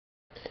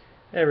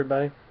Hey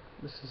everybody,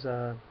 this is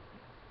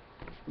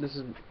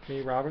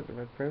me, Robert, the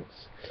Red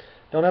Prince.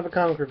 Don't have a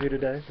comic review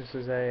today. This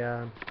is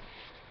a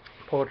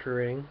poetry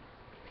reading.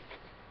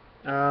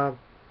 Uh,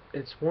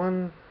 it's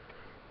one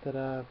that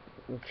I'm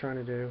trying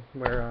to do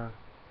where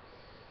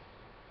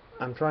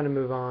I'm trying to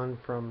move on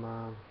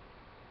from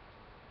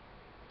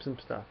some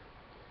stuff.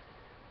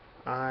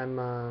 I'm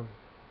uh,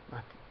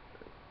 I,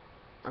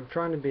 I'm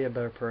trying to be a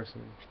better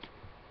person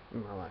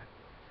in my life.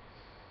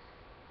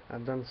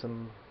 I've done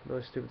some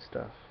really stupid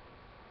stuff.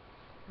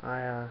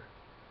 I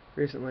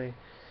recently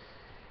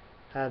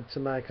had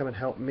somebody come and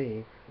help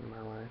me in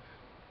my life,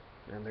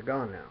 and they're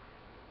gone now.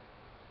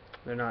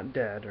 They're not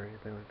dead or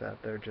anything like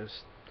that. They're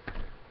just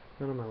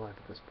none of my life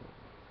at this point.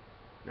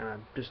 And I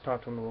just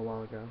talked to them a little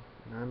while ago,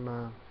 and I'm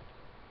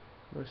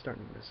really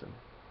starting to miss them.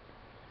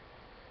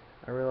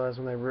 I realize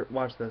when they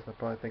watch this, they'll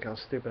probably think how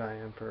stupid I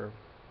am for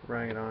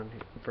writing it on,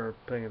 for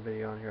putting a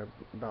video on here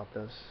about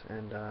this,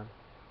 and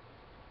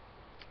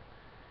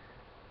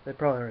they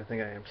probably already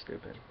think I am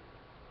stupid.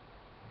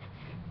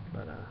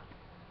 But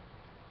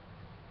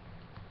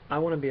I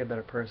want to be a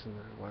better person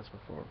than I was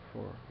before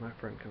my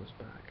friend comes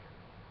back.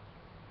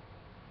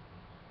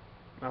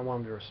 I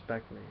want him to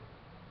respect me.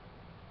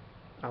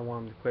 I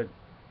want him to quit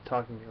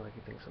talking to me like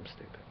he thinks I'm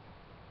stupid.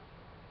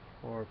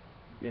 Or,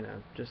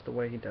 just the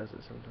way he does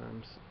it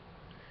sometimes.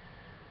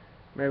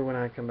 Maybe when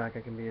I come back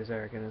I can be as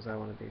arrogant as I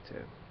want to be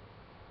too.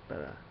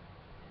 But,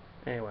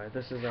 anyway,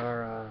 this is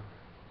the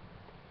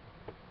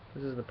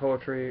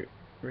poetry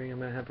reading I'm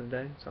going to have for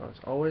today. So it's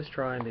always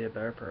try and be a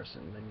better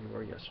person than you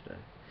were yesterday.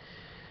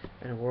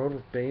 In a world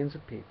with billions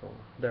of people,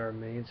 there are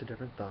millions of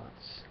different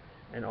thoughts,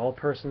 and all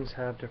persons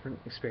have different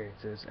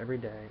experiences every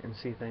day and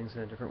see things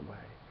in a different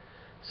way.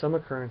 Some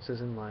occurrences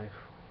in life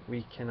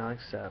we cannot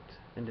accept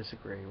and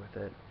disagree with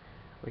it.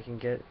 We can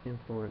get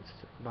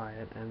influenced by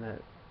it, and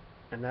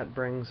that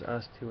brings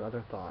us to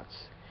other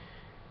thoughts.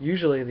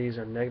 Usually these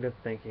are negative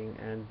thinking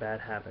and bad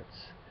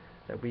habits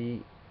that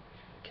we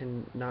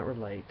cannot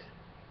relate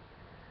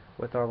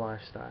with our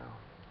lifestyle,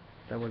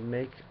 that would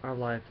make our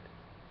life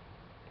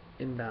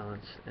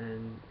imbalance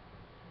and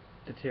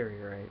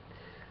deteriorate.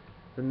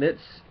 The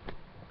myths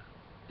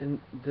and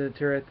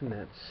deteriorate the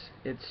myths.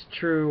 It's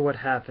true what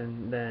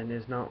happened then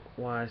is not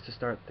wise to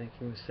start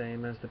thinking the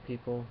same as the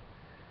people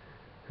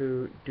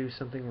who do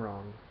something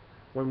wrong.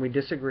 When we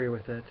disagree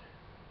with it,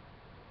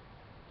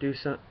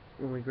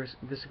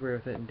 disagree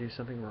with it and do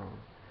something wrong.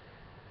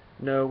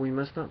 No, we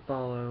must not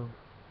follow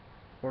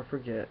or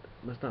forget,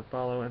 must not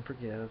follow and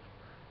forgive.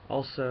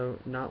 Also,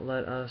 not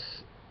let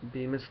us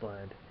be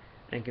misled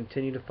and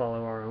continue to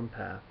follow our own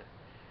path.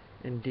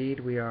 Indeed,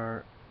 we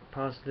are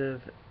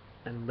positive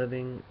and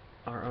living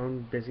our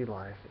own busy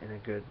life in a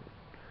good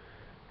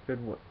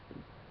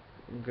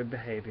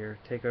behavior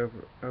take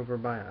over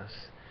by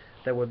us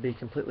that would be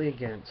completely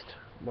against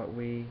what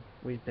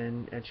we've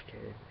been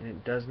educated, and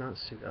it does not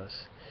suit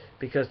us,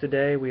 because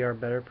today we are a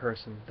better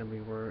person than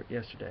we were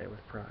yesterday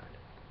with pride.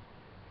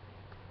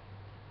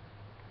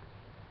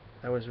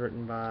 That was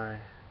written by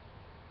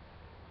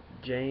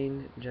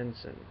Jane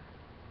Jensen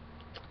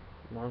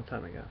a long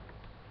time ago.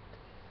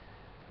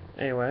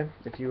 Anyway,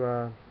 if any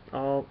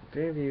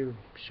of you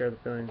share the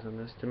feelings on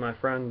this, to my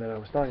friend that I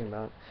was talking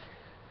about,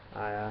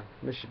 I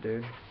miss you,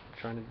 dude. I'm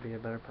trying to be a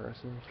better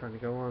person, trying to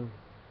go on,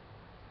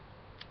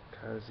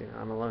 because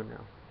I'm alone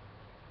now.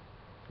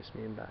 Just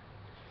me and back.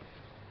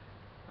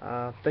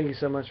 Thank you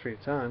so much for your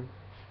time,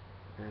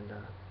 and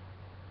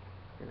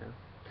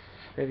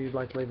if you'd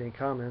like to leave any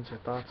comments or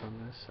thoughts on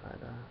this,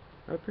 I'd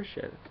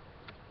appreciate it.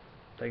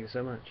 Thank you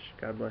so much.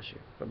 God bless you.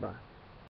 Bye bye.